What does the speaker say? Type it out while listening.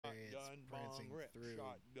dancing rip, through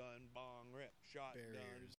shotgun, bong, rip, shotgun.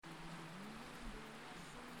 barriers.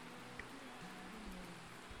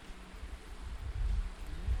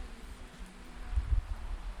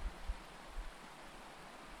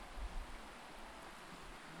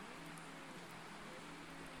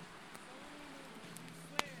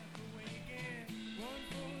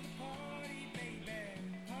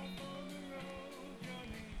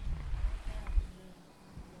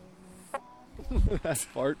 That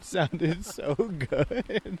fart sounded so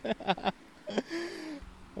good.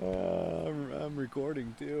 I'm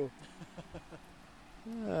recording too.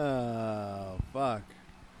 Oh, fuck.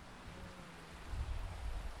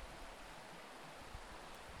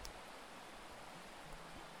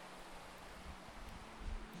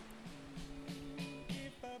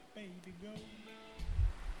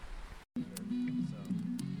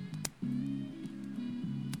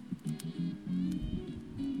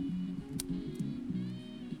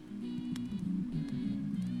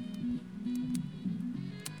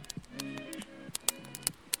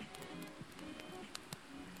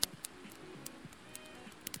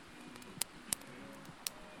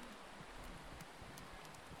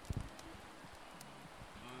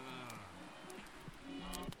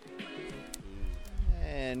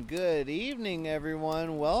 And good evening,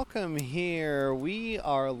 everyone. Welcome here. We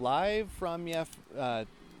are live from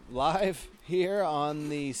live here on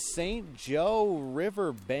the St. Joe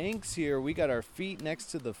River banks here. We got our feet next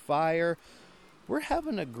to the fire. We're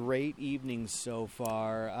having a great evening so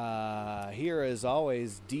far. Here, as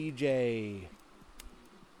always, DJ.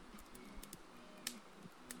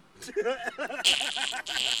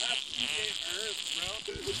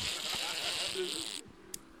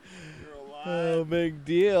 Oh, big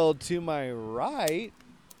deal. To my right,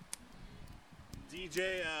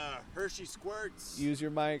 DJ Hershey Squirts. use your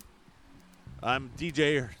mic. I'm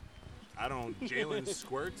DJ. Jalen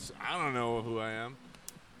Squirts. I don't know who I am.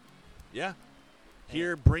 Yeah.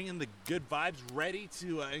 Here, bringing the good vibes, ready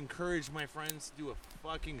to encourage my friends to do a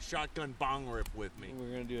fucking shotgun bong rip with me. We're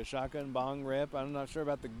going to do a shotgun bong rip. I'm not sure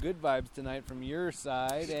about the good vibes tonight from your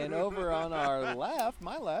side. And over on our left,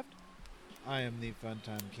 my left, I am the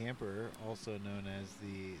Funtime Camper, also known as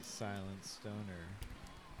the Silent Stoner.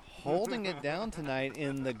 holding it down tonight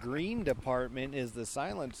in the green department is the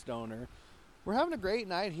Silent Stoner. We're having a great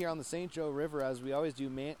night here on the St. Joe River, as we always do,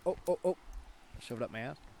 man. Oh. Shove it up my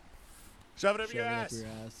ass. Shove it up your ass.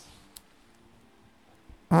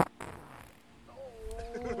 Oh,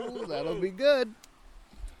 that'll be good.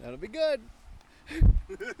 That'll be good.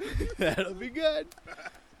 That'll be good.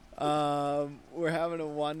 We're having a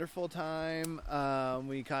wonderful time.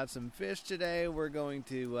 We caught some fish today. We're going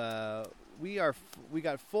to we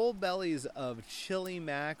got full bellies of chili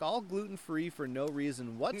mac, all gluten-free for no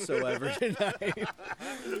reason whatsoever tonight.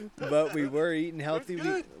 But we were eating healthy.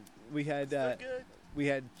 We had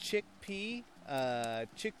chickpea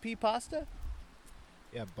pasta.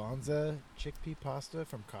 Yeah, Bonza chickpea pasta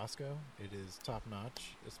from Costco. It is top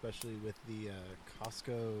notch, especially with the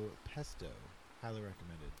Costco pesto. Highly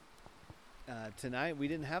recommended. Tonight we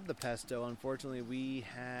didn't have the pesto. Unfortunately, we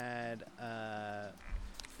had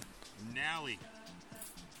Nally.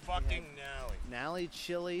 Fucking Nally. Nally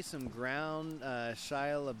chili, some ground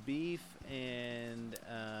Shia beef, and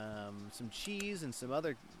some cheese and some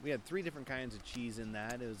other. We had 3 different kinds of cheese in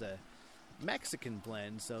that. It was a Mexican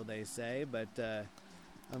blend, so they say. But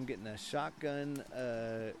I'm getting a shotgun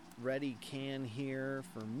ready can here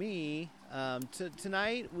for me.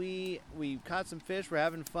 Tonight we caught some fish. We're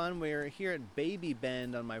having fun. We're here at Baby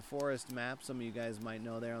Bend on my forest map. Some of you guys might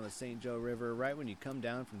know there on the St. Joe River. Right when you come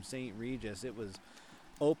down from St. Regis, it was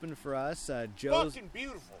open for us. Fucking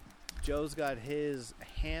beautiful. Joe's got his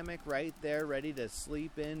hammock right there, ready to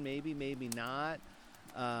sleep in. Maybe not.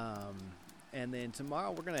 And then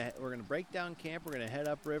tomorrow we're gonna break down camp. We're gonna head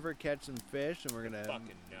upriver, catch some fish, and we're gonna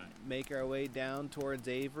make our way down towards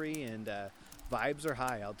Avery. And vibes are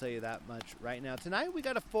high. I'll tell you that much right now. Tonight we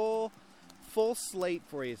got a full slate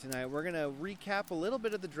for you tonight. We're gonna recap a little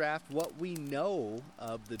bit of the draft, what we know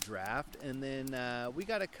of the draft, and then we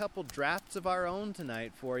got a couple drafts of our own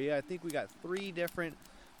tonight for you. I think we got 3 different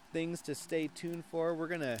things to stay tuned for. We're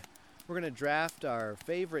gonna draft our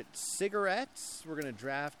favorite cigarettes. We're gonna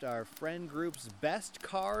draft our friend group's best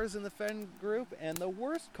cars in the friend group and the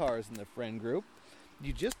worst cars in the friend group.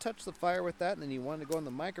 You just touched the fire with that, and then you wanted to go on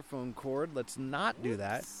the microphone cord. Let's not do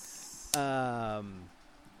that.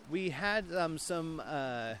 We had some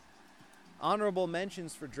honorable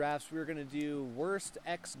mentions for drafts. We were going to do worst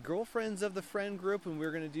ex-girlfriends of the friend group, and we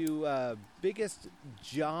were going to do biggest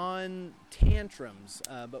John tantrums,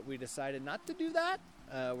 but we decided not to do that.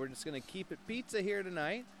 We're just going to keep it pizza here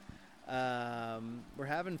tonight. We're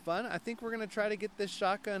having fun. I think we're going to try to get this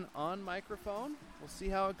shotgun on microphone. We'll see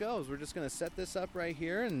how it goes. We're just going to set this up right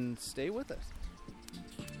here and stay with us.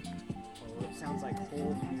 Oh, it sounds like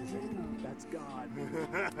whole music. That's God.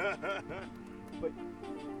 But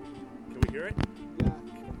can we hear it? Yeah.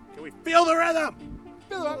 Can we feel the rhythm?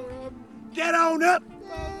 Get on up!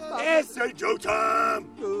 It's Joe time!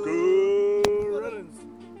 Good riddance.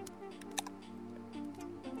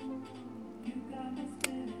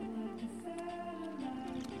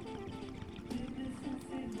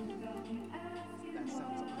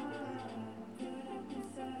 That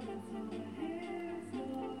sounds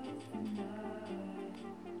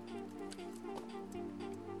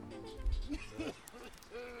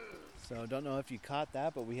So don't know if you caught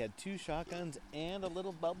that, but we had 2 shotguns and a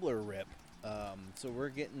little bubbler rip. So we're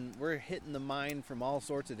hitting the mine from all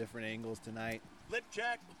sorts of different angles tonight. Lip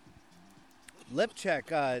check. Lip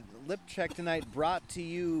check tonight brought to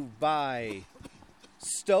you by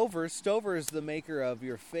Stover. Stover is the maker of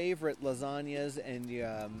your favorite lasagnas and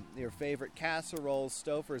your favorite casseroles.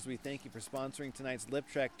 Stover's, we thank you for sponsoring tonight's Lip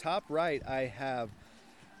Check. Top right, I have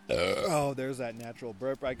oh, there's that natural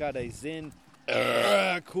burp. I got a Zinn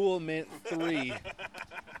Cool Mint 3.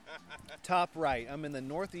 Top right, I'm in the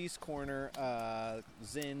northeast corner.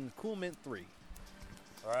 Zinn Cool Mint 3.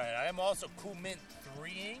 All right, I am also Cool Mint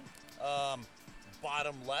 3ing,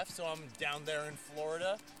 bottom left, so I'm down there in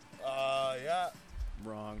Florida. Yeah,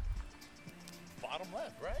 Wrong. bottom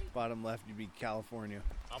left, right? Bottom left, you'd be California.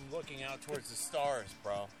 I'm looking out towards the stars,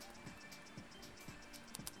 bro.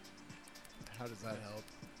 How does that help?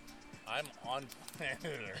 I'm on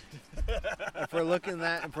planet Earth. If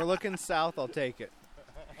we're looking south, I'll take it.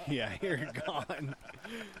 Yeah, you're gone.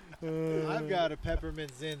 I've got a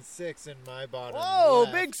Peppermint Zinn 6 in my bottom Whoa,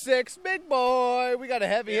 left. big 6, big boy. We got a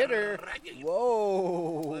heavy hitter.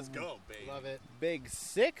 Whoa. Let's go, baby. Love it. Big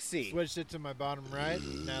 6y. Switched it to my bottom right.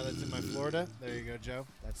 Now that's in my Florida. There you go, Joe.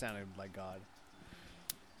 That sounded like God.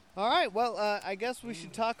 All right, well, I guess we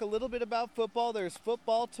should talk a little bit about football. There's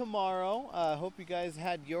football tomorrow. Hope you guys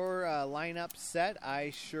had your lineup set. I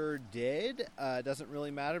sure did. Doesn't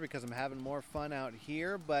really matter because I'm having more fun out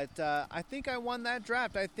here. But I think I won that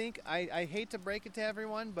draft. I hate to break it to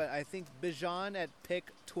everyone, but I think Bijan at pick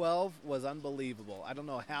 12 was unbelievable. I don't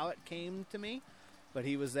know how it came to me, but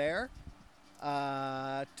he was there.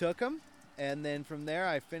 Took him. And then from there,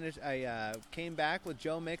 I came back with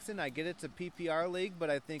Joe Mixon. I get it to PPR league, but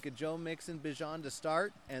I think a Joe Mixon, Bijan to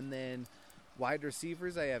start. And then wide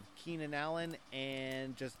receivers, I have Keenan Allen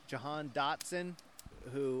and just Jahan Dotson,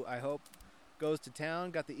 who I hope goes to town.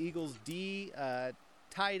 Got the Eagles D.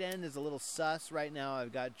 Tight end is a little sus right now.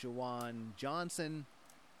 I've got Jawan Johnson.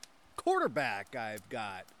 Quarterback, I've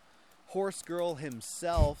got Horse Girl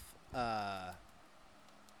himself.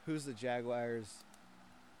 Who's the Jaguars?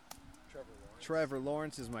 Trevor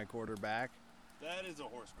Lawrence is my quarterback. That is a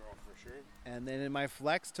horse girl for sure. And then in my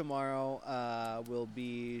flex tomorrow will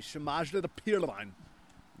be Shamajda Pirlan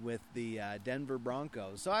with the Denver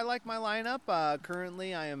Broncos. So I like my lineup.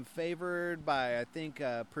 Currently, I am favored by, I think,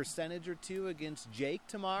 a percentage or 2 against Jake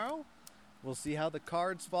tomorrow. We'll see how the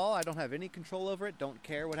cards fall. I don't have any control over it. Don't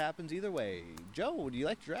care what happens either way. Joe, would you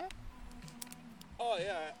like to draft? Oh,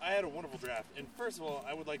 yeah, I had a wonderful draft. And first of all,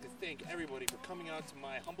 I would like to thank everybody for coming out to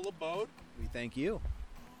my humble abode. We thank you.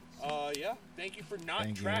 Yeah, thank you for not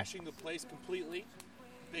Thank you. trashing the place completely.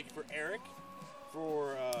 Thank you for Eric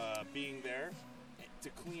for being there to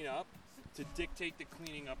clean up, to dictate the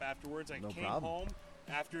cleaning up afterwards. I No came problem. home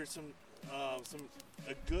after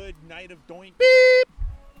a good night of doink.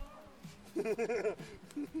 You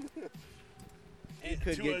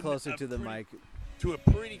could get closer to the mic. To a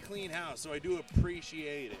pretty clean house, so I do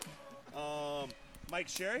appreciate it. Mike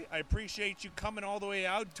Sherry, I appreciate you coming all the way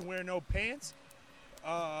out to wear no pants.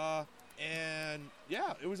 And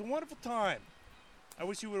yeah, it was a wonderful time. I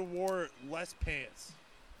wish you would have wore less pants.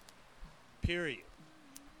 Period.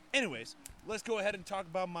 Anyways, let's go ahead and talk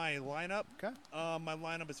about my lineup. Okay. My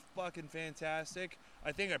lineup is fucking fantastic.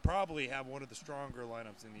 I think I probably have one of the stronger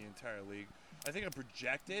lineups in the entire league. I think I'm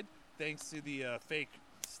projected, thanks to the fake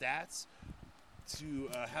stats, to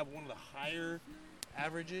have one of the higher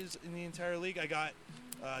averages in the entire league. I got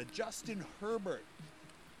Justin Herbert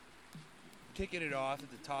kicking it off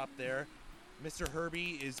at the top there. Mr.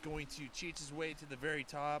 Herbie is going to cheat his way to the very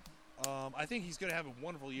top. I think he's going to have a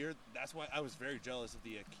wonderful year. That's why I was very jealous of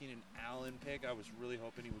the Keenan Allen pick. I was really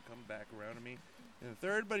hoping he would come back around to me in the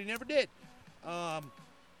third, but he never did. I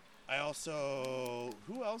also...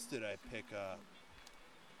 Who else did I pick up?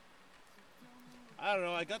 I don't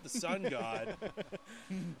know. I got the Sun God.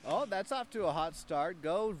 Oh, that's off to a hot start.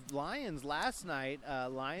 Go Lions last night.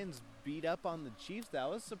 Lions beat up on the Chiefs. That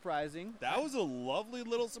was surprising. That was a lovely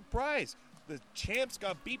little surprise. The champs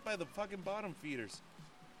got beat by the fucking bottom feeders.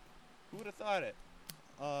 Who would have thought it?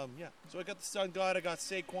 Yeah. So I got the Sun God. I got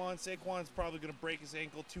Saquon. Saquon's probably going to break his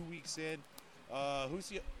ankle 2 weeks in. Who's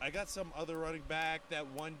he? I got some other running back. That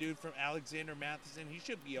one dude from Alexander Matheson. He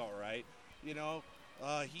should be all right. You know,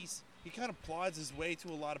 he kind of plods his way to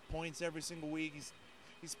a lot of points every single week.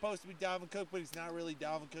 He's supposed to be Dalvin Cook, but he's not really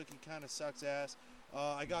Dalvin Cook. He kind of sucks ass.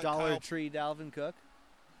 I got Dollar Tree Dalvin Cook.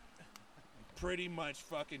 Pretty much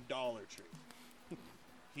fucking Dollar Tree.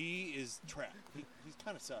 He is trash. He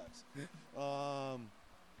kind of sucks.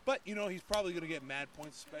 But, you know, he's probably going to get mad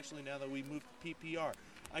points, especially now that we moved to PPR.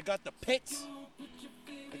 I got the Pitts.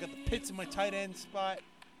 I got the Pitts in my tight end spot.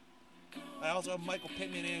 I also have Michael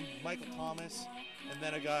Pittman and Michael Thomas. And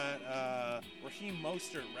then I got Raheem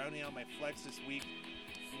Mostert rounding out my flex this week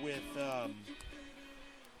with, I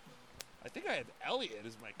think I have Elliott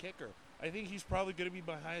as my kicker. I think he's probably going to be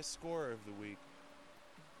my highest scorer of the week.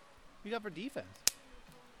 What you got for defense?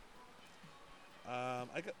 I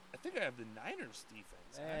think I have the Niners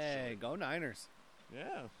defense. Hey, Actually. go Niners.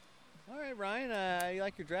 Yeah. All right, Ryan, you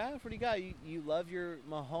like your draft? What do you got? You love your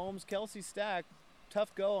Mahomes-Kelsey stack.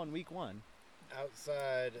 Tough go on week 1.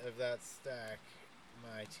 Outside of that stack,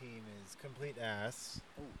 my team is complete ass.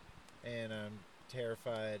 Oh. And I'm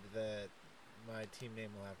terrified that my team name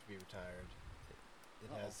will have to be retired. It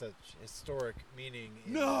has such historic meaning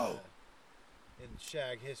in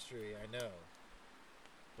Shag history, I know.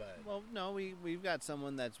 But Well, no, we've got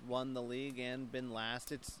someone that's won the league and been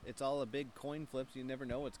last. It's all a big coin flip, so you never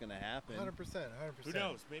know what's going to happen. 100%. Who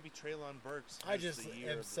knows? Maybe Treylon Burks. I has just the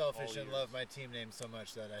year am of selfish all and years. love my team name so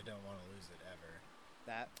much that I don't want to lose it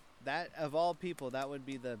ever. That of all people, that would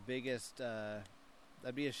be the biggest.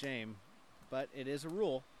 That'd be a shame, but it is a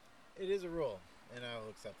rule. It is a rule, and I will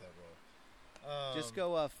accept that rule. Just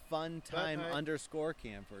go fun time I- underscore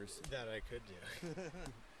campers. That I could do.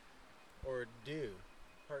 Or do.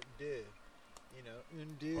 Part do. You know,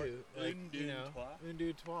 un do. Part Like, un you du know, toi. un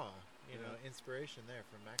du toi. You Yeah. know, inspiration there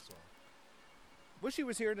from Maxwell. Wish he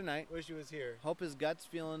was here tonight. Wish he was here. Hope his gut's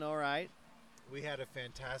feeling all right. We had a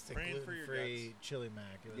fantastic Praying for your gluten-free chili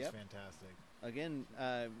mac. It was Yep. fantastic. Again,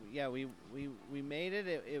 yeah, we made it.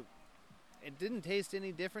 It didn't taste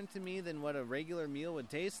any different to me than what a regular meal would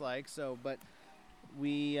taste like. So, but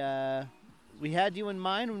we had you in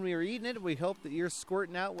mind when we were eating it. We hope that you're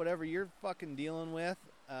squirting out whatever you're fucking dealing with.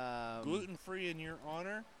 Gluten-free in your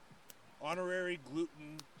honor. Honorary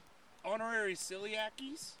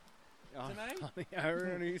celiakies tonight.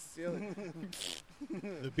 Irony, silly.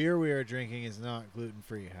 The beer we are drinking is not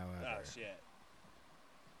gluten-free, however. Oh shit.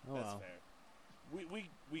 Oh, That's well. fair.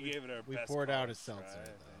 We gave it our We best. poured out a college seltzer, try, I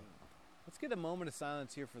though. think. Let's get a moment of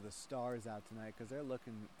silence here for the stars out tonight because they're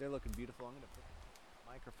looking beautiful. I'm gonna put the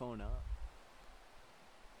microphone up.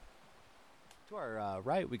 To our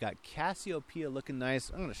right, we got Cassiopeia looking nice.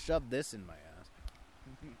 I'm gonna shove this in my ass.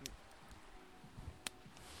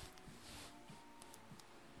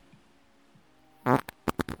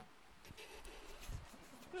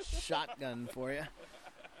 Shotgun for you.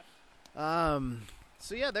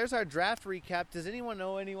 So yeah, there's our draft recap. Does anyone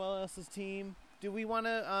know anyone else's team? Do we want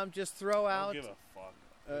to just throw I out? don't give a fuck.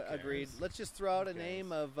 Who Agreed. cares? Let's just throw out a Who name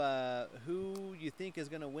cares? of who you think is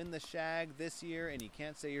going to win the Shag this year, and you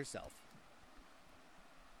can't say yourself.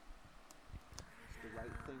 The right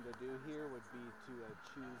thing to do here would be to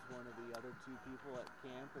choose one of the other two people at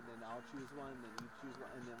camp, and then I'll choose one, and then you choose one,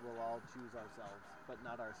 and then we'll all choose ourselves. But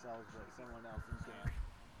not ourselves, but someone else in camp.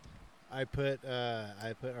 I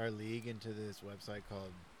put our league into this website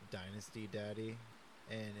called Dynasty Daddy,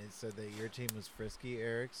 and it said that your team was frisky,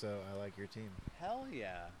 Eric. So I like your team. Hell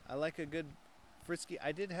yeah. I like a good frisky.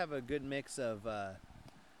 I did have a good mix of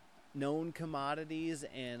known commodities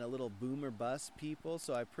and a little boomer bust people,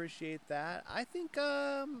 so I appreciate that. I think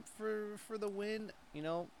for the win, you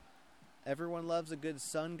know, everyone loves a good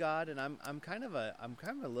Sun God, and I'm kind of a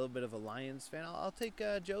little bit of a Lions fan. I'll take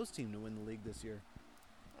Joe's team to win the league this year.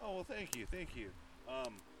 Oh well, thank you.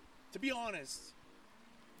 To be honest,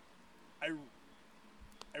 I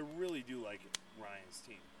really do like Ryan's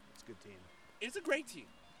team. It's a good team. It's a great team.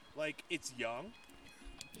 Like, it's young.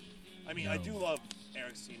 I mean, I do love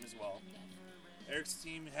Eric's team as well. Eric's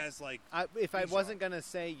team has like If I He's wasn't young. gonna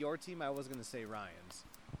say your team, I was gonna say Ryan's.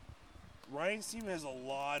 Ryan's team has a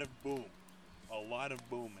lot of boom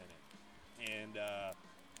in it, and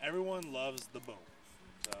everyone loves the boom.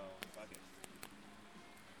 So fuck it.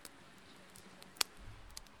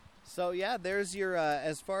 So yeah, there's your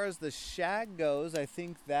as far as the Shag goes, I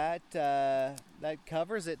think that that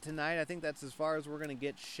covers it tonight. I think that's as far as we're going to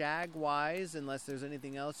get shag-wise, unless there's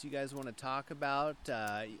anything else you guys want to talk about.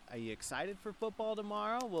 Are you excited for football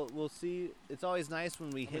tomorrow? We'll see. It's always nice when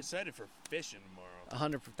we I'm hit excited for fishing tomorrow.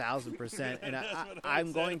 100,000%. And That's what I'm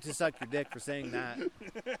I going to suck your dick for saying that.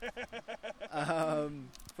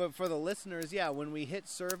 For the listeners, yeah, when we hit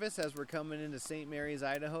service as we're coming into St. Mary's,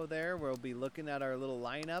 Idaho there, we'll be looking at our little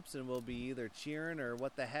lineups and we'll be either cheering or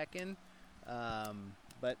what the heckin'.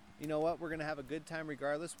 But you know what? We're going to have a good time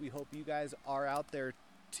regardless. We hope you guys are out there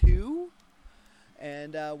too.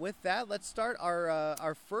 And with that, let's start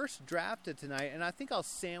our first draft of tonight. And I think I'll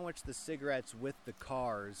sandwich the cigarettes with the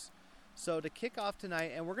cars. So to kick off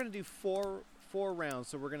tonight, and we're going to do four rounds.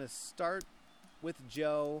 So we're going to start with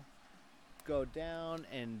Joe, go down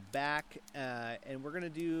and back, and we're going to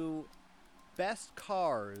do best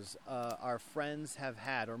cars our friends have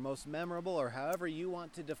had, or most memorable, or however you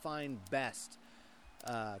want to define best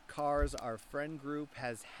cars our friend group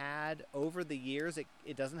has had over the years.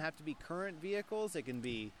 It doesn't have to be current vehicles. It can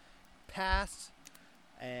be past.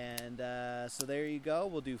 And so there you go.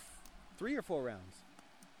 We'll do 3 or 4 rounds.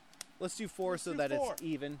 Let's do 4 so that it's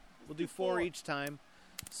even. We'll do 4 each time.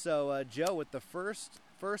 So Joe, with the first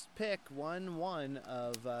pick, 1-1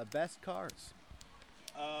 of best cars.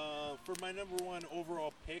 For my number 1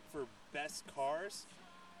 overall pick for best cars,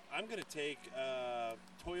 I'm going to take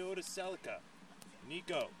Toyota Celica.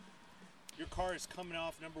 Nico, your car is coming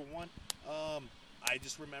off number 1. I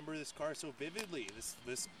just remember this car so vividly. This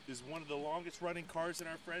is one of the longest running cars in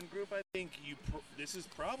our friend group. I think this is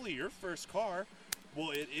probably your first car.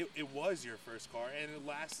 Well, it was your first car, and it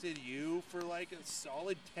lasted you for like a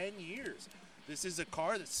solid 10 years. This is a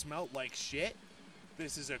car that smelled like shit.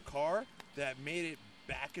 This is a car that made it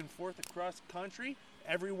back and forth across the country.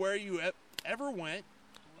 Everywhere you ever went,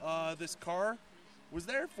 this car was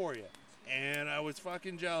there for you. And I was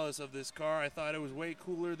fucking jealous of this car. I thought it was way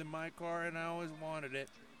cooler than my car, and I always wanted it.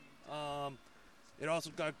 It also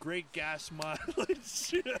got great gas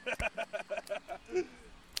mileage.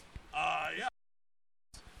 Yeah.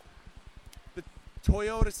 The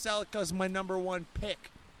Toyota Celica is my number 1 pick.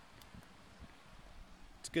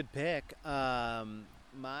 It's a good pick.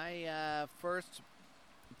 My first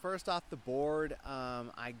off the board,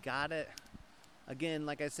 I got it. Again,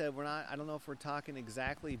 like I said, I don't know if we're talking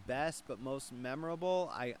exactly best, but most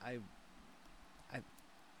memorable. I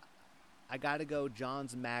got to go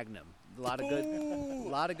John's Magnum. A lot of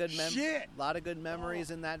good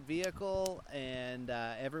memories in that vehicle, and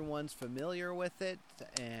everyone's familiar with it.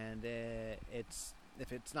 And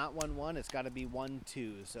if it's not 1-1, it's got to be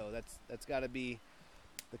 1-2. So that's got to be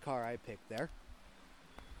the car I picked there.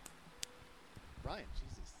 Ryan, Jesus.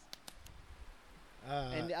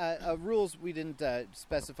 And rules we didn't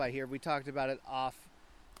specify here. We talked about it off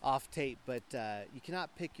tape, but you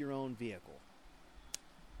cannot pick your own vehicle.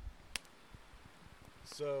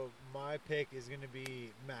 So my pick is going to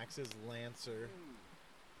be Max's Lancer.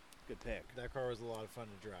 Good pick. That car was a lot of fun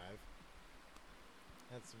to drive.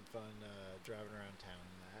 Had some fun driving around town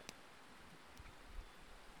in that.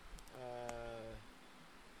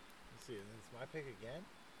 Let's see. It's my pick again.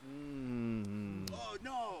 Oh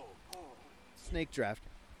no! Oh. Snake draft.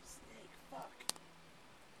 Snake, fuck.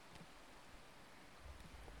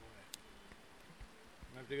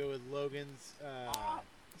 I have to go with Logan's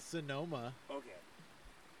Sonoma. Okay.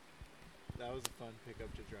 That was a fun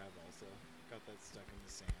pickup to drive also. Got that stuck in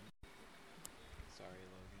the sand. Sorry,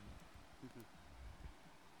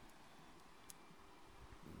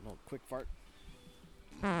 Logan. Oh, quick fart.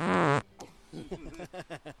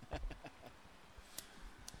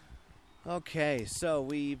 Okay, so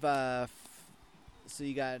we've so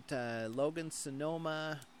you got Logan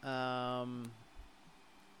Sonoma.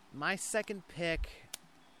 My second pick.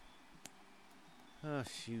 Oh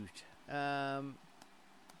shoot.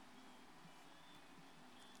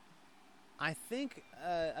 I think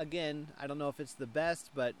again, I don't know if it's the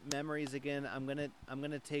best, but memories again. I'm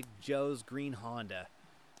gonna take Joe's green Honda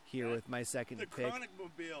here with my second the pick. Chronic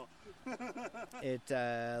Mobile. It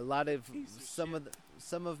a lot of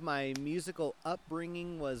some of my musical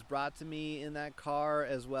upbringing was brought to me in that car,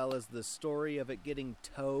 as well as the story of it getting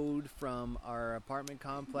towed from our apartment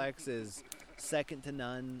complex is second to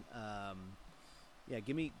none. Yeah,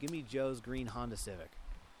 give me Joe's green Honda Civic.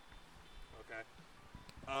 Okay.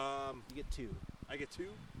 You get 2. I get 2?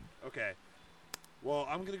 Okay. Well,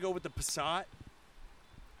 I'm going to go with the Passat.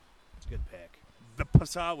 It's a good pick. The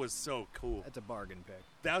Passat was so cool. That's a bargain pick.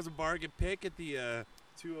 That was a bargain pick at the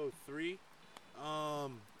 203.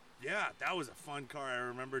 Yeah, that was a fun car. I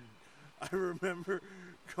remember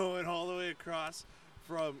going all the way across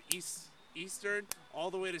from Eastern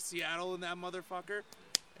all the way to Seattle in that motherfucker.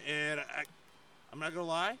 And I'm not gonna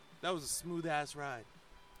lie, that was a smooth ass ride.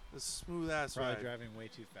 A smooth ass Probably ride. driving way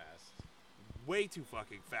too fast. Way too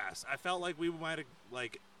fucking fast. I felt like we might have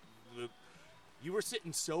you were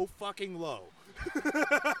sitting so fucking low.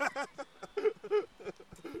 That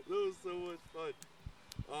was so much fun.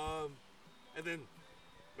 And then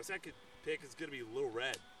my second pick is gonna be Little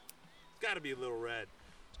Red. It's got to be Little Red.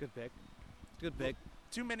 It's a good pick. Good pick.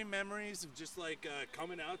 Too many memories of just like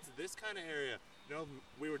coming out to this kind of area. You know,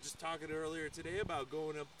 we were just talking earlier today about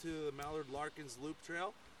going up to the Mallard Larkins Loop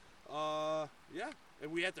Trail. Yeah,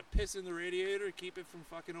 and we had to piss in the radiator to keep it from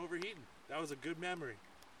fucking overheating. That was a good memory.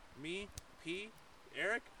 Me, P,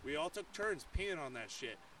 Eric, we all took turns peeing on that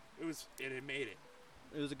shit. And it made it.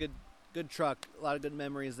 It was a good truck. A lot of good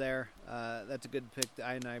memories there. That's a good pick,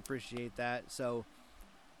 and I appreciate that. So,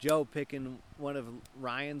 Joe picking one of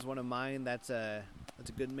Ryan's, one of mine. That's a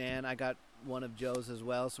good man. I got one of Joe's as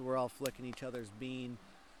well. So we're all flicking each other's bean.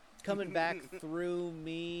 Coming back through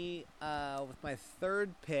me with my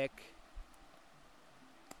third pick.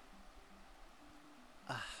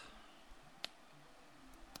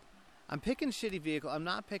 I'm picking shitty vehicle. I'm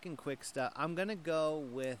not picking quick stuff. I'm gonna go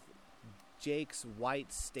with Jake's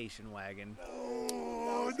white station wagon.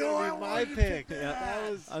 Oh, no, I my pick.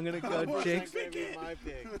 Yeah. I'm gonna go Jake's my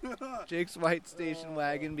pick. Jake's white station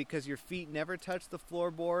wagon because your feet never touch the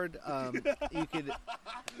floorboard. You had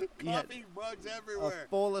Coffee mugs a everywhere.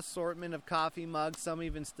 full assortment of coffee mugs. Some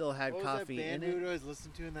even still had What coffee was that in band we would it. always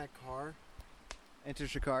listen to in that car? Enter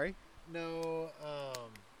Shikari. No,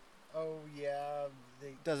 oh yeah,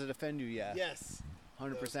 they. Does it offend you? Yeah. Yes.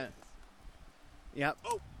 100%. Yep.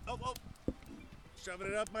 Oh. Shoving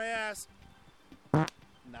it up my ass.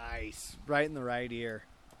 Nice. Right in the right ear.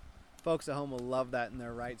 Folks at home will love that in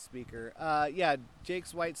their right speaker. Yeah,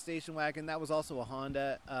 Jake's white station wagon. That was also a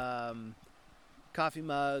Honda. Coffee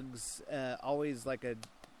mugs. Always like a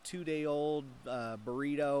 2-day-old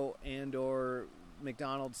burrito and or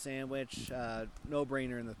McDonald's sandwich. No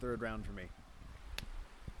brainer in the third round for me.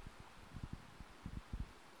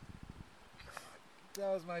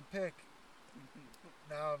 That was my pick.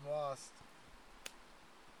 Now I'm lost.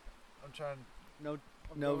 I'm trying. No,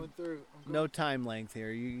 I'm no, going through. I'm no going- time length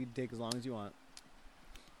here. You can take as long as you want.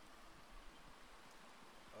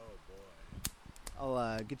 Oh boy.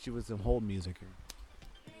 I'll get you with some hold music here.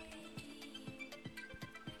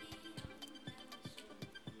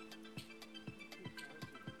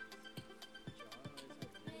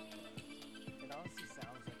 It honestly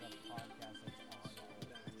sounds like a podcast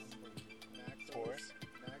that's on Max Taurus?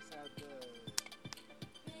 Max had the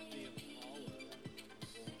Impala.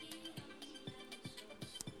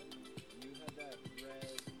 You had that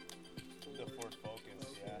red. The Ford Focus,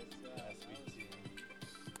 yeah. SVT.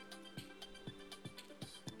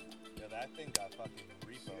 Yeah, that thing got fucking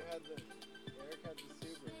repo. Eric had the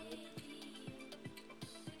Subaru.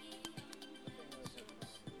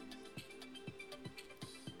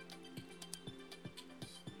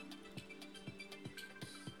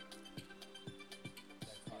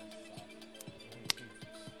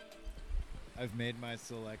 I've made my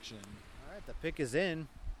selection. All right, the pick is in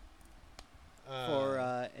for,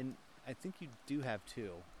 and I think you do have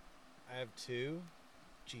two. I have two.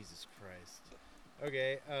 Jesus Christ.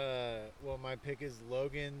 Okay. Well, my pick is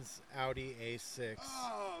Logan's Audi A6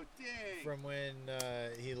 Oh, dang. from when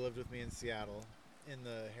he lived with me in Seattle in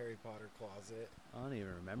the Harry Potter closet. I don't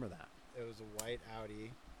even remember that. It was a white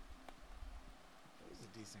Audi. It was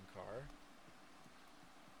a decent car.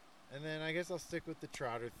 And then I guess I'll stick with the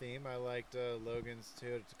Trotter theme. I liked Logan's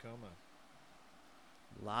Toyota Tacoma.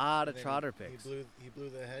 Lot of And then trotter he picks. He blew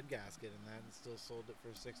the head gasket in that and still sold it for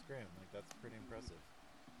 $6,000. Like, that's pretty impressive.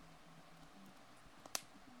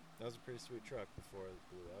 That was a pretty sweet truck before it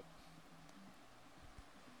blew up.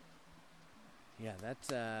 Yeah,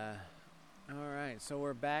 that's all right. So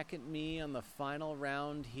we're back at me on the final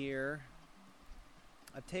round here.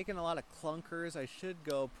 I've taken a lot of clunkers. I should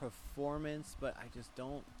go performance, but I just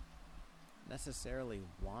don't necessarily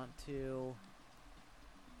want to.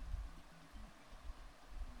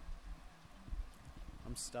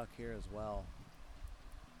 I'm stuck here as well.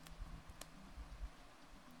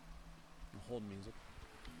 Hold music.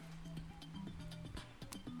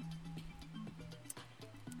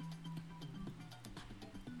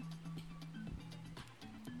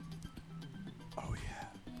 Oh, yeah.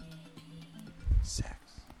 Sex.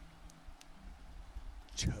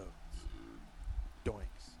 Chugs.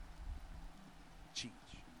 Doinks. Cheech.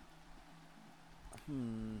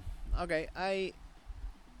 Okay,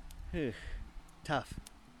 tough.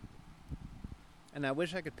 And I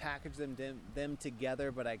wish I could package them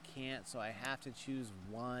together, but I can't, so I have to choose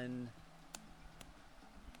one.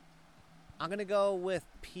 I'm gonna go with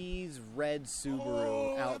P's Red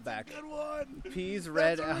Subaru Outback. That's a good one. P's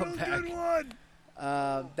Red That's a real Outback. good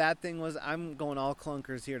one. That thing was. I'm going all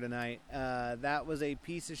clunkers here tonight. That was a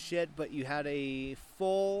piece of shit, but you had a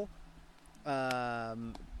full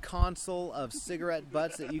console of cigarette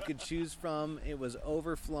butts that you could choose from. It was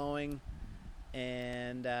overflowing,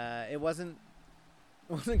 and it wasn't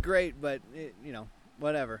great, but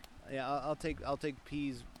whatever. Yeah, I'll take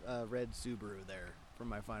P's Red Subaru there for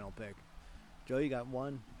my final pick. Joe, you got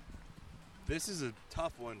one? This is a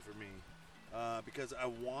tough one for me because I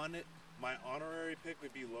wanted my honorary pick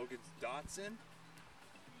would be Logan's Datsun.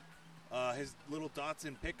 His little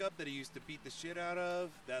Datsun pickup that he used to beat the shit out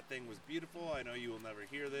of. That thing was beautiful. I know you will never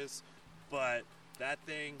hear this, but that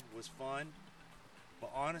thing was fun.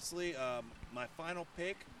 But honestly, my final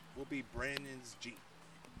pick will be Brandon's Jeep.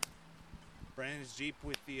 Brandon's Jeep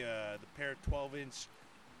with the pair of 12-inch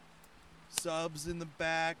subs in the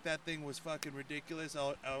back. That thing was fucking ridiculous.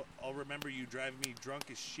 I'll remember you driving me drunk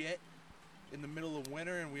as shit in the middle of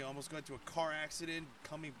winter, and we almost got into a car accident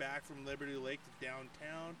coming back from Liberty Lake to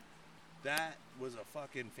downtown. That was a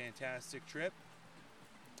fucking fantastic trip.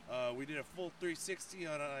 We did a full 360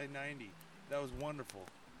 on I-90. That was wonderful.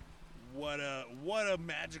 What a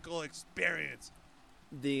magical experience.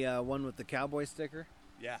 The one with the cowboy sticker?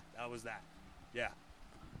 Yeah, that was that. Yeah.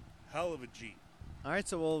 Hell of a Jeep. All right,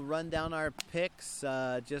 so we'll run down our picks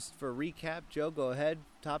just for recap. Joe, go ahead,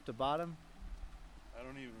 top to bottom. I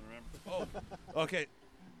don't even remember. Oh, okay.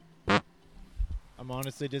 I'm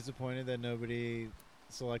honestly disappointed that nobody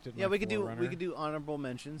selected. Yeah, my we could Forerunner. do honorable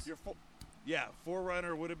mentions. Yeah,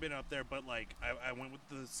 Forerunner would have been up there, but like I went with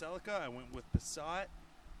the Celica. I went with Passat.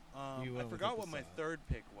 You I went with forgot the what my Passat. third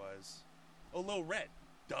pick was. Oh, Low Red.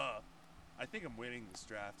 Duh. I think I'm winning this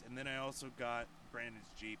draft. And then I also got Brandon's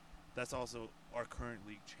Jeep. That's also our current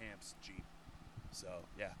league champs Jeep. So,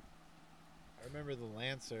 yeah. I remember the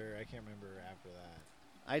Lancer. I can't remember after that.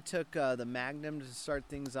 I took the Magnum to start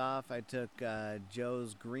things off. I took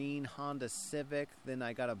Joe's green Honda Civic. Then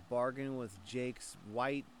I got a bargain with Jake's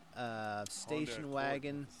white station Accord.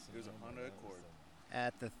 wagon It was a Honda Accord.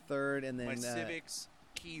 at the third, and then My Civic's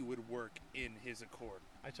key would work in his Accord.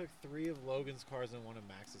 I took 3 of Logan's cars and 1 of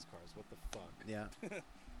Max's cars. What the fuck? yeah,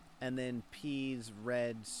 and then P's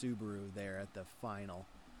Red Subaru there at the final.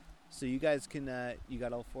 So you guys can you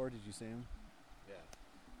got all 4? Did you see them? Yeah.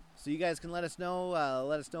 So you guys can let us know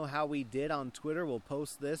how we did on Twitter. We'll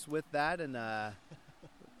post this with that, and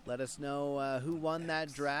let us know who won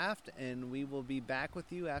that draft, and we will be back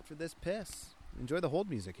with you after this piss. Enjoy the hold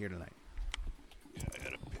music here tonight. Yeah, I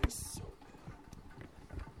gotta piss so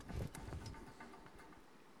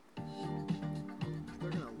They're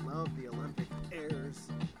gonna love the Olympic airs.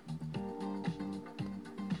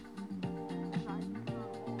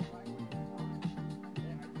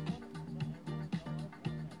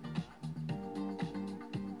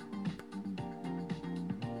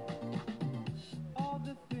 All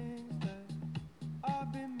the things that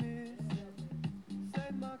I've been missing,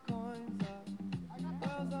 save my coins up,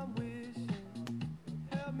 'cause I'm wishing,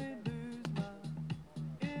 help me lose my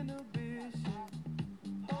inhibition,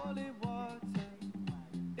 holy water,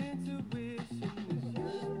 intuition is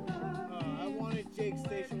you. I wanted Jake's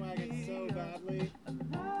station wagon so badly.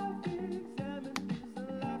 Alive to examine this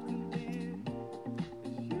alive to live,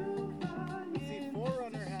 is you flying See,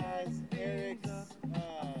 Forerunner has Eric's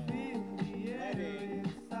wedding,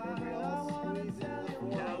 where we all squeezed in the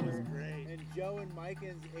Forerunner. That was great. And Joe and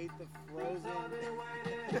Mikens ate the frozen,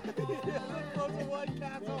 Frozen White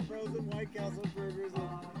Castle. the frozen White Castle burgers, and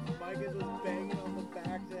Mikens was banging on the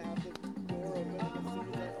back to have the door open. And as soon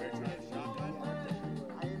as I opened it, shotgun.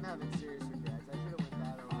 I am having serious regrets. I should have went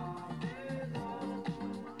that over.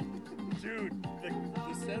 Dude,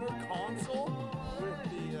 the center console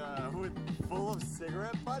with full of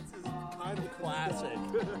cigarette butts is kind of classic.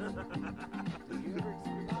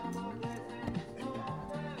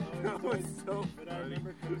 That was so But I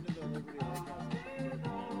remember coming to the Liberty Lighthouse.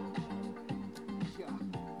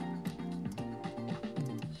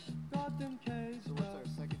 got them caged So what's up, our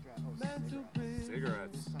second draft? Oh, meant to cigarettes. be.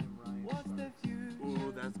 Cigarettes. This time Ryan What's the starts. future?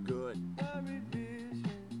 Ooh, that's good. Very vision.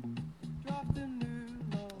 Dropped a new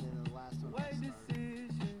law. And then the last one Way I start.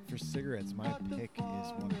 decision. For cigarettes, my pick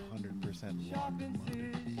is 100% Sharp locked and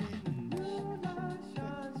loaded. incision. New light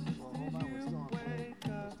shines just Well, hold on, we're as still you on play. wake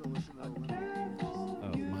We're up. still listening to Olympic Can't Games. hold Oh,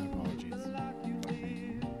 you my apologies. the life you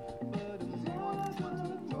live, but Does anyone want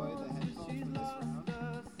to enjoy the headphones for she's this lost round?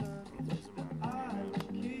 the sun. I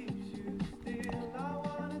keeps you still. I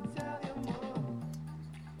wanna tell you more.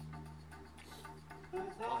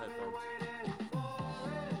 'Cause I've been waiting for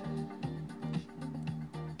it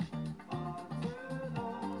all too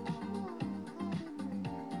long.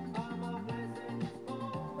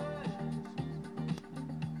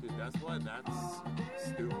 what?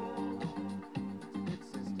 That's stupid.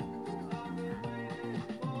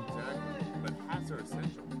 Exactly. But hats are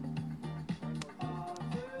essential.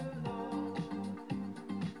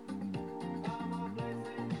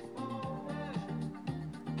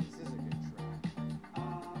 This is a good track.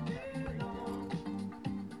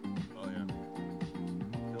 Oh yeah.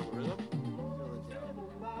 Feel the rhythm?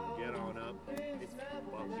 Get on up. It's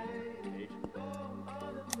fucking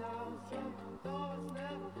Asian.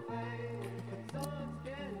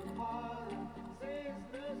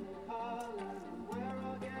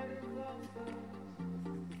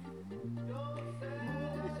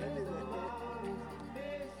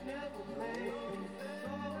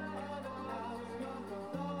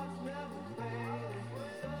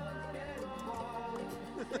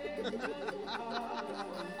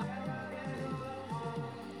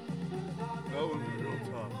 That was real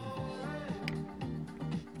tough.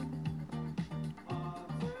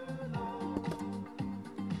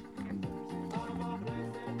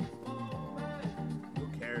 Who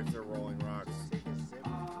cares? They're rolling rocks. Take a sip.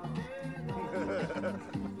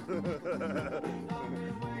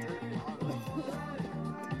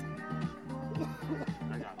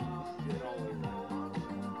 I got shit all over.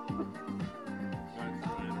 Guys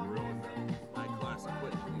trying to ruin my class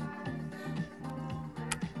equipment.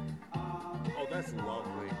 Oh, that's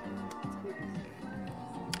lovely.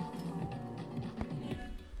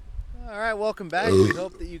 All right, welcome back. We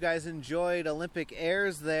hope that you guys enjoyed Olympic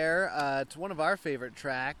Airs there. It's one of our favorite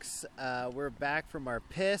tracks. We're back from our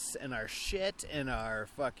piss and our shit and our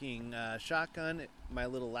fucking shotgun. Am I a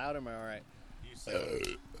little loud? Am I all right? You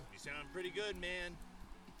sound pretty good, man.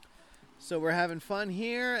 So we're having fun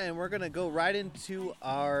here, and we're going to go right into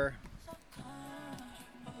our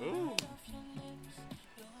Ooh.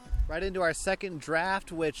 right into our second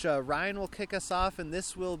draft, which Ryan will kick us off, and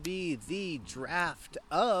this will be the draft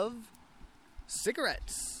of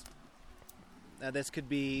cigarettes. Now, this could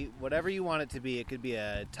be whatever you want it to be. It could be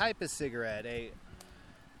a type of cigarette, a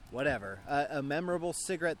memorable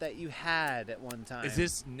cigarette that you had at one time. Is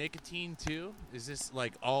this nicotine too? Is this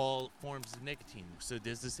like all forms of nicotine? So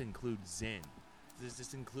does this include Zyn? Does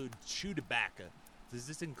this include chew tobacco? Does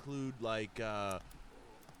this include like,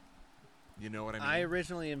 you know what I mean? I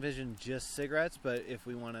originally envisioned just cigarettes, but if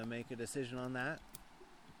we want to make a decision on that,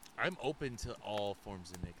 I'm open to all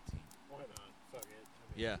forms of nicotine. Why not? Fuck it.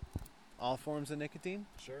 I mean, Yeah. all forms of nicotine.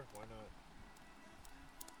 Sure, why not?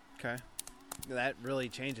 Okay, that really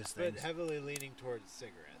changes But things. heavily leaning towards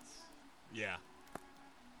cigarettes. Yeah.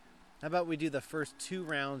 How about we do the first 2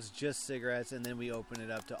 rounds just cigarettes, and then we open it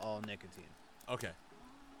up to all nicotine? Okay.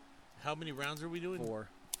 How many rounds are we doing? 4.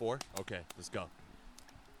 4? Okay, let's go.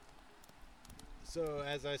 So,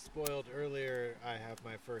 as I spoiled earlier, I have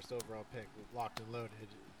my first overall pick, locked and loaded,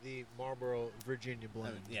 the Marlboro Virginia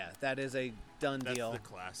Blend. Yeah, that is a done That's deal. the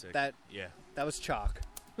classic. That Yeah. that was chalk.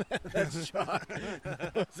 That's chalk.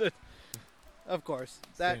 Of course,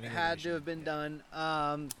 that Standing had to ovation. have been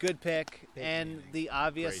done. Good pick, Big and meaning. the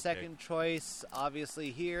obvious Great second choice.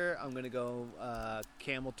 Obviously, here I'm going to go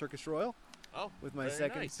Camel Turkish Royal Oh, with my very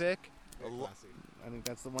second nice. pick. Very A lo- classy. I think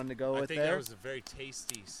that's the one to go I with think there. that was a very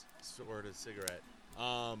tasty sort of cigarette.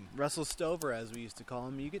 Russell Stover, as we used to call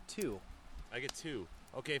him. You get 2. I get 2.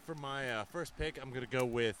 Okay, for my first pick, I'm going to go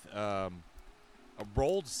with a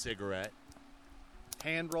rolled cigarette,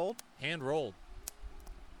 Hand rolled, hand rolled.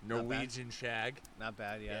 Not bad. Norwegian shag. not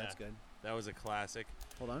bad. Yeah, Yeah. that's good. That was a classic.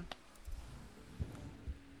 Hold on.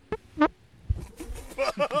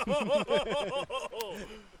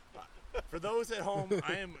 For those at home,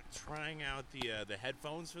 I am trying out the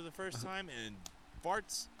headphones for the first time, and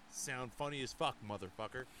farts sound funny as fuck,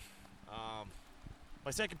 motherfucker. My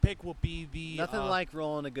second pick will be the Nothing like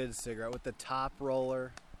rolling a good cigarette with the top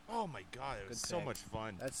roller. Oh my god, it was Good so pick. much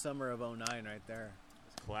fun. That's summer of '09 right there.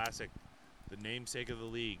 Classic, the namesake of the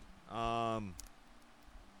league.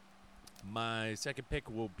 My second pick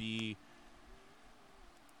will be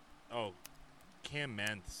Cam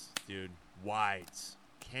Menths, dude. Wides.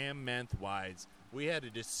 Cam Menth wides. We had a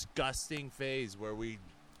disgusting phase where we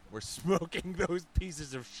were smoking those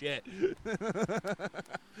pieces of shit.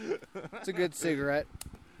 It's a good cigarette.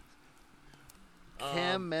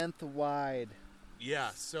 Cam Um, Menth Wide.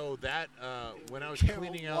 Yeah, so that when I was Camel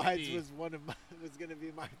cleaning out Wides the was was going to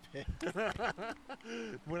be my pick.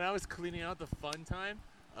 when I was cleaning out the fun time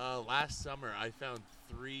last summer, I found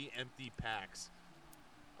 3 empty packs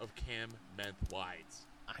of Cam Menth wides.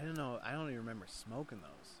 I don't know. I don't even remember smoking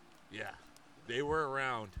those. Yeah, they were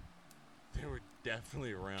around. They were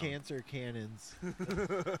definitely around. Cancer cannons.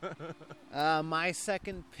 My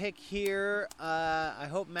second pick here. I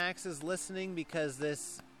hope Max is listening because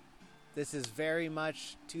this This is very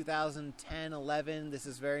much 2010, 11. This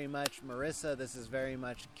is very much Marissa. This is very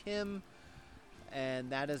much Kim. And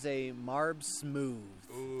that is a Marb Smooth.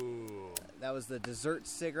 Ooh. That was the dessert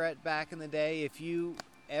cigarette back in the day.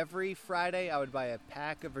 Every Friday, I would buy a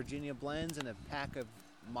pack of Virginia Blends and a pack of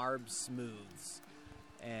Marb Smooths.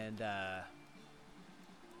 And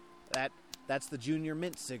that's the Junior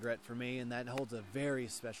Mint cigarette for me, and that holds a very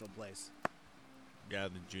special place. Yeah,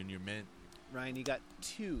 the Junior Mint. Ryan, you got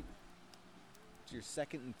 2. It's your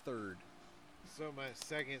second and third. So my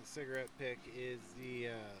second cigarette pick is the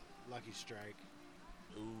Lucky Strike.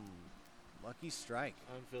 Ooh. Lucky Strike.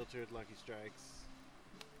 Unfiltered Lucky Strikes.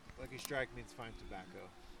 Lucky Strike means fine tobacco.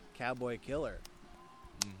 Cowboy Killer.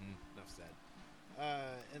 Mm-hmm. Enough said.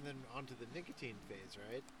 And then onto the nicotine phase,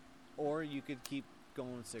 right? Or you could keep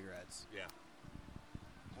going with cigarettes. Yeah.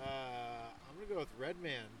 I'm going to go with Red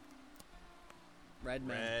Man. Red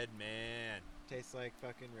Man. Red Man. Tastes like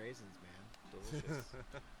fucking raisins, man. Delicious.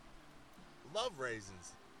 Love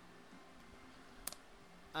raisins.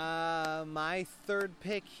 My third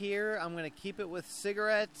pick here, I'm going to keep it with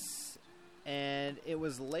cigarettes. And it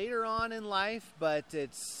was later on in life, but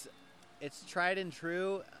it's tried and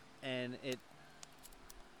true. And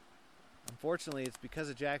unfortunately, it's because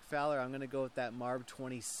of Jack Fowler. I'm going to go with that Marb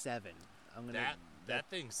 27. That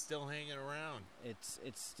thing's still hanging around. It's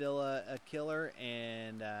still a killer,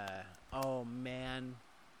 and oh man,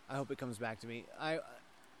 I hope it comes back to me. I'm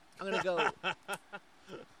gonna go.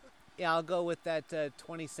 Yeah, I'll go with that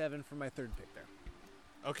 27 for my third pick there.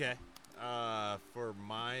 Okay. For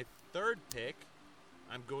my third pick,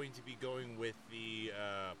 I'm going to be going with the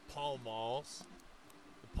Pall Malls.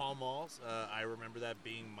 The Pall Malls. I remember that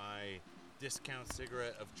being my discount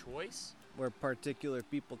cigarette of choice. Where particular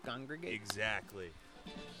people congregate. Exactly.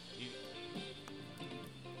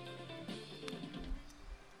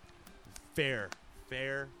 Fair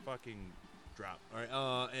fucking drop. All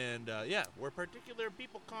right. Yeah, where particular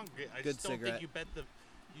people congregate. I Good just don't cigarette. think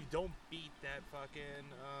you don't beat that fucking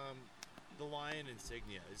the Lion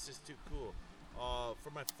insignia. It's just too cool. For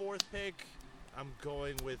my fourth pick, I'm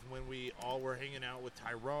going with when we all were hanging out with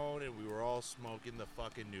Tyrone and we were all smoking the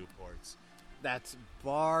fucking Newports. That's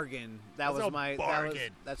bargain. That's what I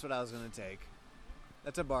was gonna take.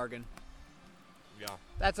 That's a bargain. Yeah.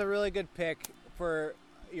 That's a really good pick for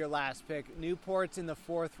your last pick. Newports in the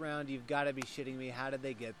 4th round. You've got to be shitting me. How did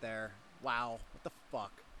they get there? Wow. What the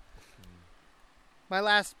fuck? My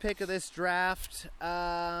last pick of this draft.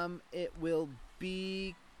 It will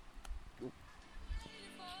be.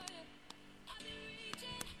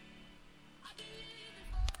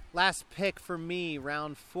 Last pick for me,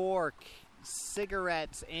 round 4,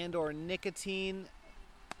 cigarettes and or nicotine.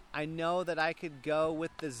 I know that I could go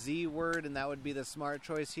with the Z word, and that would be the smart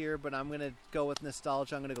choice here, but I'm going to go with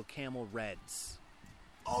nostalgia. I'm going to go Camel Reds.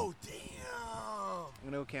 Oh, damn. I'm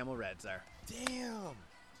going to go Camel Reds there. Damn.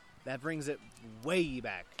 That brings it way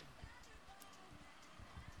back.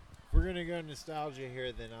 If we're going to go nostalgia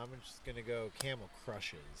here, then I'm just going to go Camel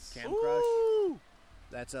Crushes. Cam Crush. Ooh.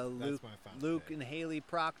 That's a That's my final Luke pick. and Haley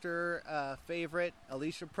Proctor favorite,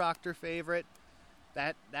 Alicia Proctor favorite.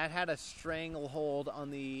 That had a stranglehold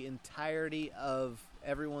on the entirety of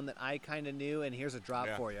everyone that I kind of knew, and here's a drop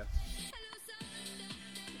Yeah. for you.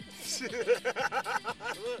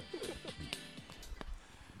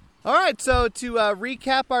 All right, so to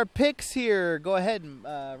recap our picks here, go ahead,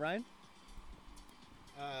 Ryan.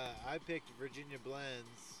 I picked Virginia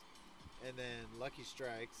Blends, and then Lucky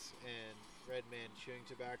Strikes, and Red Man Chewing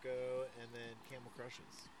Tobacco, and then Camel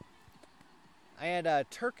Crushes. I had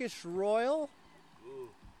Turkish Royal. Ooh.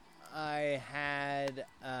 I had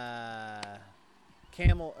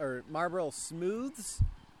Camel or Marlboro Smooths.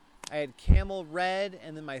 I had Camel Red,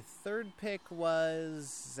 and then my third pick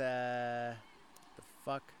was the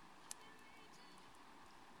fuck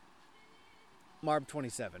Marb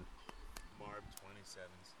 27. Marb 27s.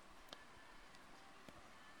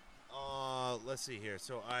 Let's see here.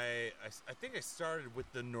 So I think I started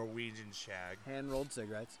with the Norwegian Shag. Hand rolled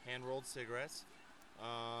cigarettes. Hand-rolled cigarettes.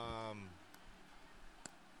 I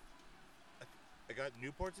got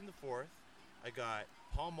Newports in the 4th. I got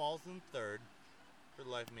Pall Malls in the 3rd. For the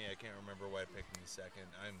life of me, I can't remember what I picked in the 2nd.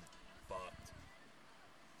 I'm fucked.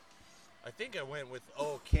 I think I went with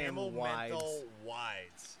Camel Wides. Menthol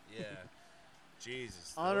Wides. Yeah.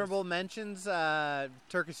 Jesus. Honorable mentions: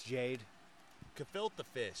 Turkish Jade. Gefilte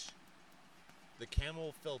fish. The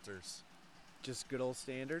Camel filters. Just good old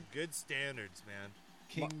standard. Good standards, man.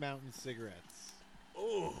 King Mountain Cigarettes.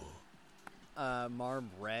 Ooh. Marb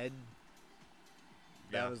Red.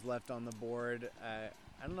 Yeah. That was left on the board. I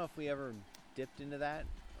don't know if we ever dipped into that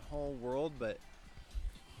whole world, but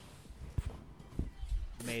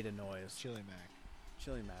made a noise. Chili Mac.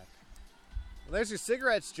 Chili Mac. Well, there's your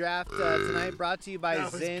cigarettes draft tonight, brought to you by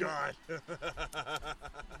That was Zinn. God.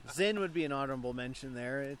 Zinn would be an honorable mention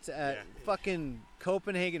there. It's fucking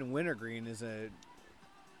Copenhagen Wintergreen is a.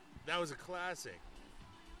 That was a classic.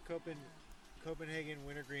 Copenhagen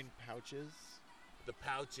Wintergreen pouches. The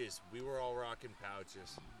pouches. We were all rocking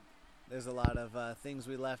pouches. There's a lot of things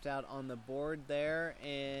we left out on the board there,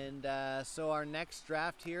 and so our next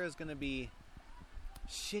draft here is going to be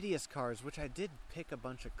shittiest cars, which I did pick a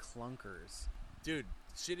bunch of clunkers. Dude,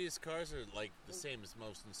 shittiest cars are like the same as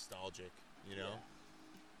most nostalgic, you know?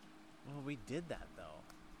 Well, we did that though,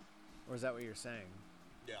 or is that what you're saying?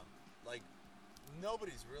 Yeah. Like,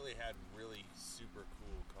 nobody's really had really super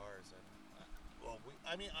cool cars.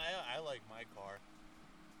 I like my car.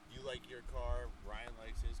 You like your car. Ryan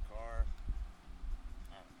likes his car.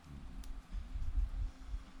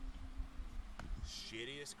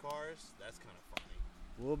 Shittiest cars? That's kind of funny.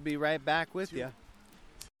 We'll be right back with you.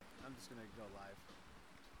 I'm just gonna go live.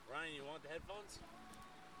 Ryan, you want the headphones?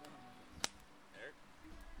 Eric?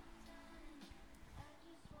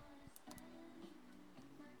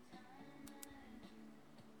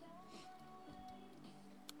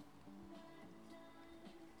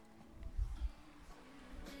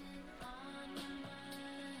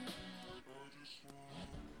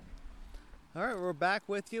 All right, we're back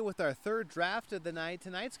with you with our third draft of the night.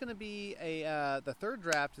 Tonight's going to be the third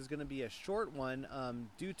draft is going to be a short one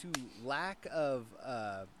due to lack of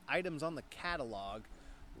items on the catalog.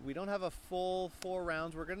 We don't have a full 4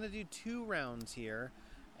 rounds. We're going to do 2 rounds here,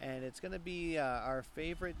 and it's going to be our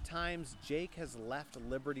favorite times Jake has left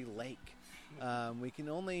Liberty Lake. We can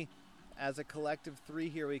only, as a collective 3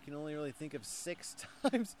 here, we can only really think of 6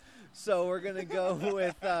 times. So we're going to go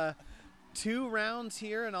with 2 rounds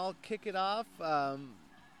here, and I'll kick it off.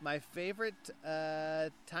 My favorite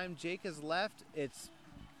time Jake has left, it's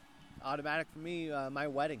automatic for me, my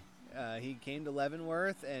wedding. He came to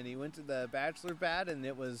Leavenworth, and he went to the bachelor pad, and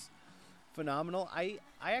it was phenomenal. I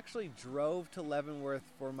actually drove to Leavenworth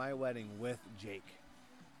for my wedding with Jake.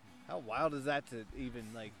 How wild is that to even,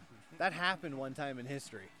 like, that happened one time in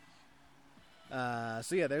history.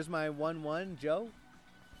 So, yeah, there's my 1-1. Joe?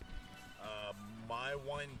 My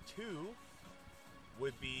 1-2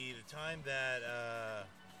 would be the time that,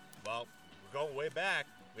 we're going way back.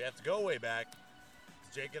 We have to go way back.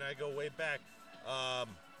 Jake and I go way back.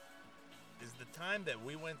 Is the time that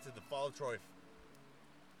we went to the Fall of Troy.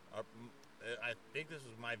 I think this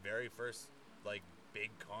was my very first, like, big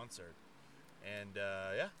concert. And,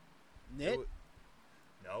 yeah. Knit?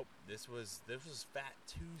 Nope. This was Fat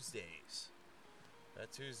Tuesdays.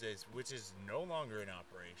 Fat Tuesdays, which is no longer in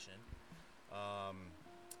operation.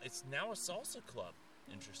 It's now a salsa club,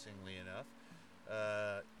 interestingly enough.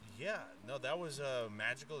 That was a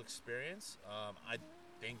magical experience. I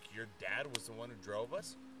think your dad was the one who drove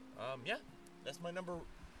us. That's my number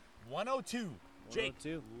 102. Jake,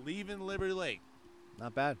 102. leaving Liberty Lake.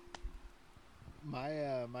 Not bad.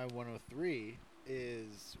 My 103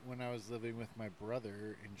 is when I was living with my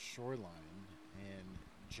brother in Shoreline, and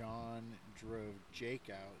John drove Jake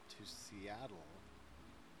out to Seattle,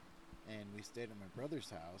 and we stayed at my brother's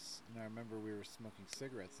house. And I remember we were smoking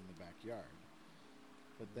cigarettes in the backyard.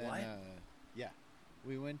 But then, What?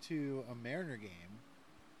 we went to a Mariner game.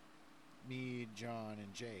 Me, John,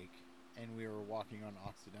 and Jake, and we were walking on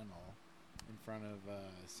Occidental in front of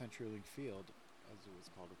CenturyLink Field, as it was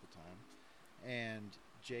called at the time. And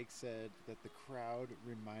Jake said that the crowd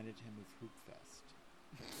reminded him of Hoop Fest.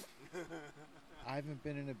 I haven't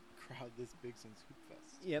been in a crowd this big since Hoop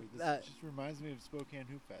Fest. Yep, This just reminds me of Spokane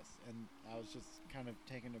Hoop Fest, and I was just kind of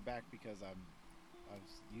taken aback because I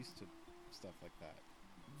was used to stuff like that.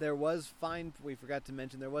 There was we forgot to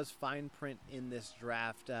mention, there was fine print in this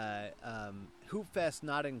draft. Hoop Fest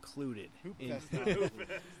not included. Hoop in, Fest not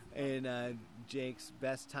included. in Jake's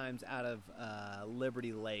best times out of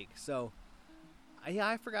Liberty Lake. So,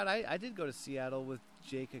 I forgot. I did go to Seattle with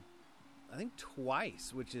Jake, I think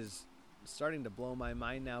twice, which is starting to blow my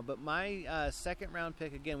mind now. But my second round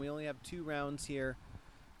pick, again, we only have 2 rounds here.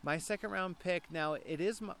 My second round pick, now it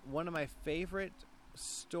is one of my favorite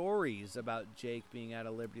stories about Jake being out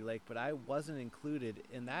of Liberty Lake, but I wasn't included,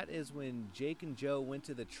 and that is when Jake and Joe went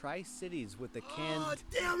to the Tri-Cities with the Oh,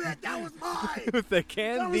 damn it! That was mine! with the That was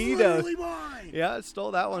Candido. literally mine! Yeah, I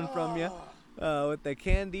stole that one from you. With the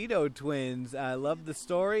Candido twins. I love the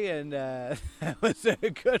story, and that was a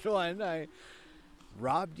good one. I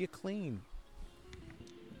robbed you clean.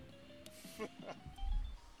 All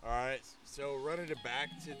right, so running it back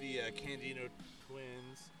to the Candido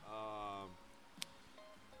twins.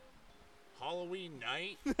 Halloween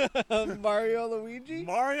night. Mario Luigi?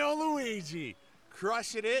 Mario Luigi.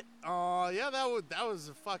 crushing it. Yeah, that was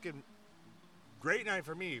a fucking great night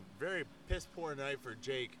for me. Very piss poor night for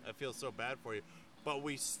Jake. I feel so bad for you, but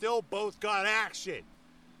we still both got action.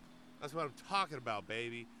 That's what I'm talking about,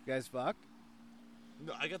 baby. You guys fucked?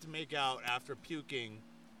 No, I got to make out after puking.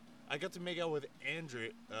 I got to make out with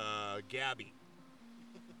Gabby.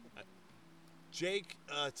 Jake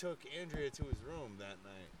took Andrea to his room that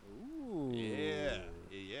night. Ooh.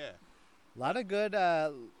 Yeah. Lot of good,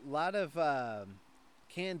 lot of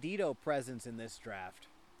Candido presence in this draft.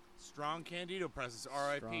 Strong Candido presence,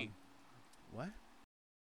 R.I.P. Strong. What?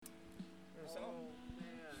 Oh,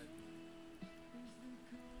 man.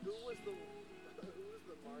 Who was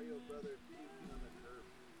the Mario brother puking on the curb?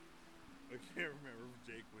 I can't remember if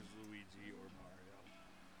Jake was Luigi or Mario.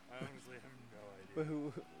 I honestly have no idea. But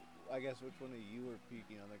who? I guess which one of you were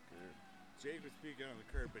peeking on the curb? Jake was puking on the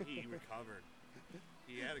curb, but he recovered.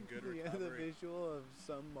 He had a good You had the recovery. visual of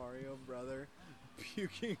some Mario brother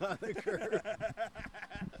puking on the curb. Oh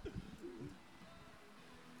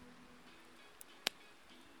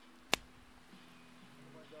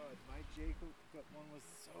my god, my Jacob one was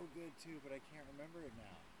so good too, but I can't remember it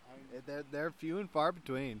now. They're few and far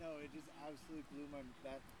between. No, it just absolutely blew my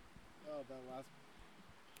that last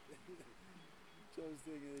Joe's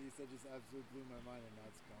thing that he said just absolutely blew my mind, and now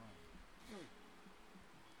it's gone.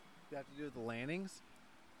 Does it have to do with the landings?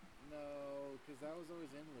 No, because that was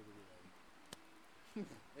always in Liberty Lake.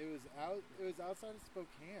 It was outside of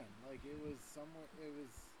Spokane. Like it was somewhere. It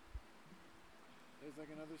was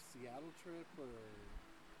like another Seattle trip or.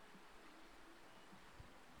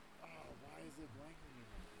 Oh, why is it blanking me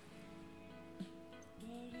now?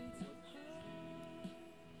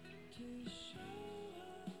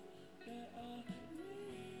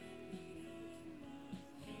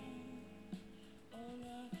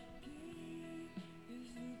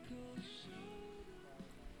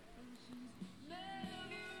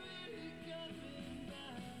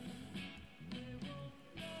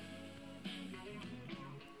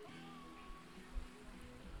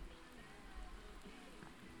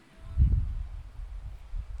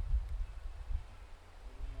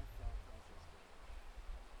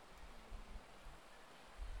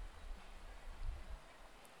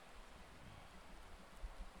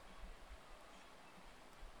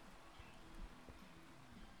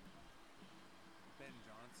 Ben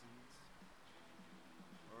Johnson's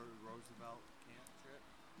or Roosevelt camp trip.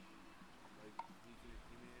 Like he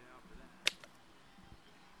made it out for that.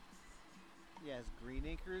 Yes, Green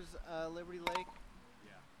Acres, Liberty Lake.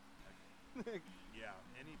 Yeah. Yeah.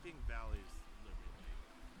 Anything Valley's Liberty Lake.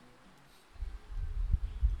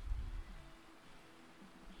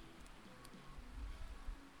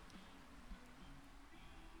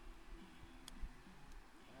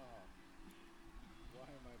 Oh, why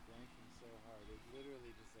am I blanking so hard? It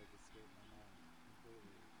literally just like escaped my mind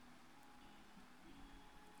completely.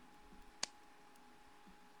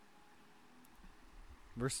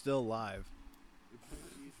 We're still live.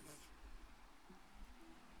 Jesus.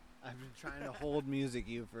 I've been trying to hold music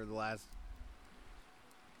you for the last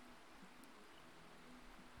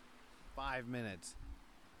 5 minutes.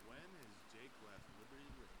 When has Jake left Liberty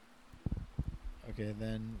Lake? Okay,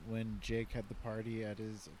 then when Jake had the party at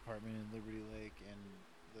his apartment in Liberty Lake and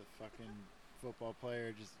the fucking football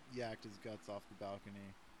player just yacked his guts off the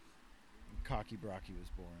balcony, and Cocky Brocky was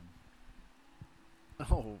born.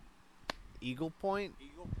 Oh, Eagle Point?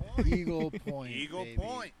 Eagle Point. Eagle Point. Eagle baby.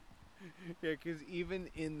 Point. Yeah, because even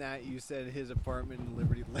in that you said his apartment in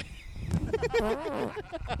Liberty Lake.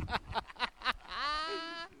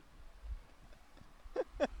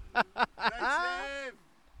 Nice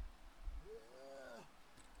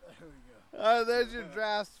There's your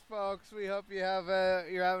drafts, folks. We hope you have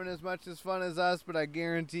you're having as much as fun as us, but I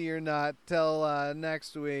guarantee you're not. Till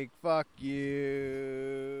next week. Fuck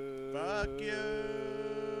you. Fuck you.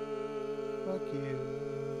 Fuck you.